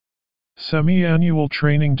Semi-Annual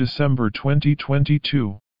Training December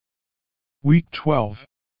 2022. Week 12.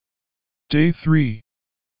 Day 3.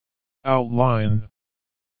 Outline.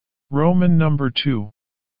 Roman number 2.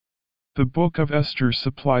 The Book of Esther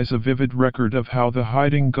supplies a vivid record of how the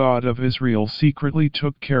hiding God of Israel secretly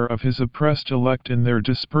took care of his oppressed elect in their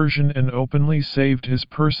dispersion and openly saved his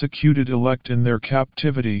persecuted elect in their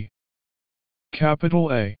captivity.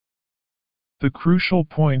 Capital A. The crucial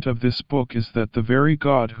point of this book is that the very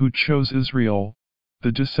God who chose Israel,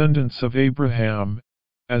 the descendants of Abraham,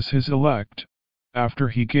 as his elect, after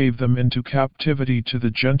he gave them into captivity to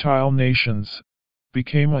the Gentile nations,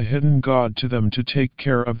 became a hidden God to them to take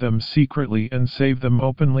care of them secretly and save them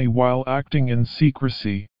openly while acting in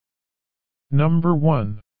secrecy. Number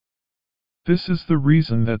 1. This is the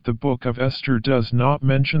reason that the book of Esther does not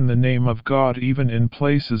mention the name of God even in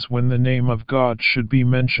places when the name of God should be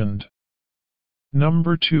mentioned.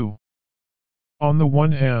 Number 2. On the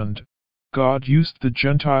one hand, God used the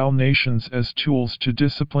Gentile nations as tools to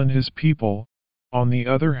discipline his people. On the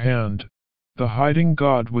other hand, the hiding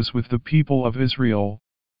God was with the people of Israel,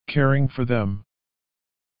 caring for them.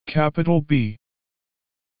 Capital B.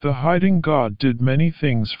 The hiding God did many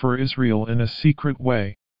things for Israel in a secret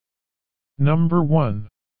way. Number 1.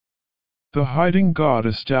 The hiding God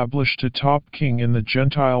established a top king in the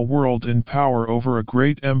Gentile world in power over a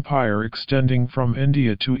great empire extending from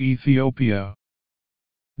India to Ethiopia.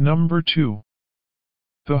 Number 2.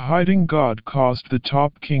 The hiding God caused the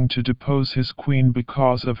top king to depose his queen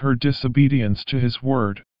because of her disobedience to his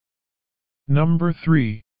word. Number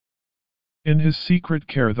 3. In his secret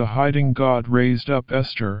care the hiding God raised up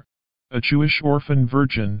Esther, a Jewish orphan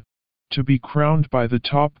virgin, to be crowned by the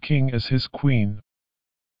top king as his queen.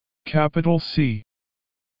 Capital C.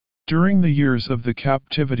 During the years of the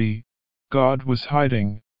captivity, God was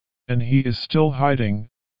hiding, and he is still hiding.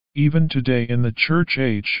 Even today in the church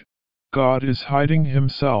age, God is hiding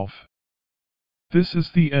himself. This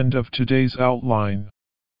is the end of today's outline.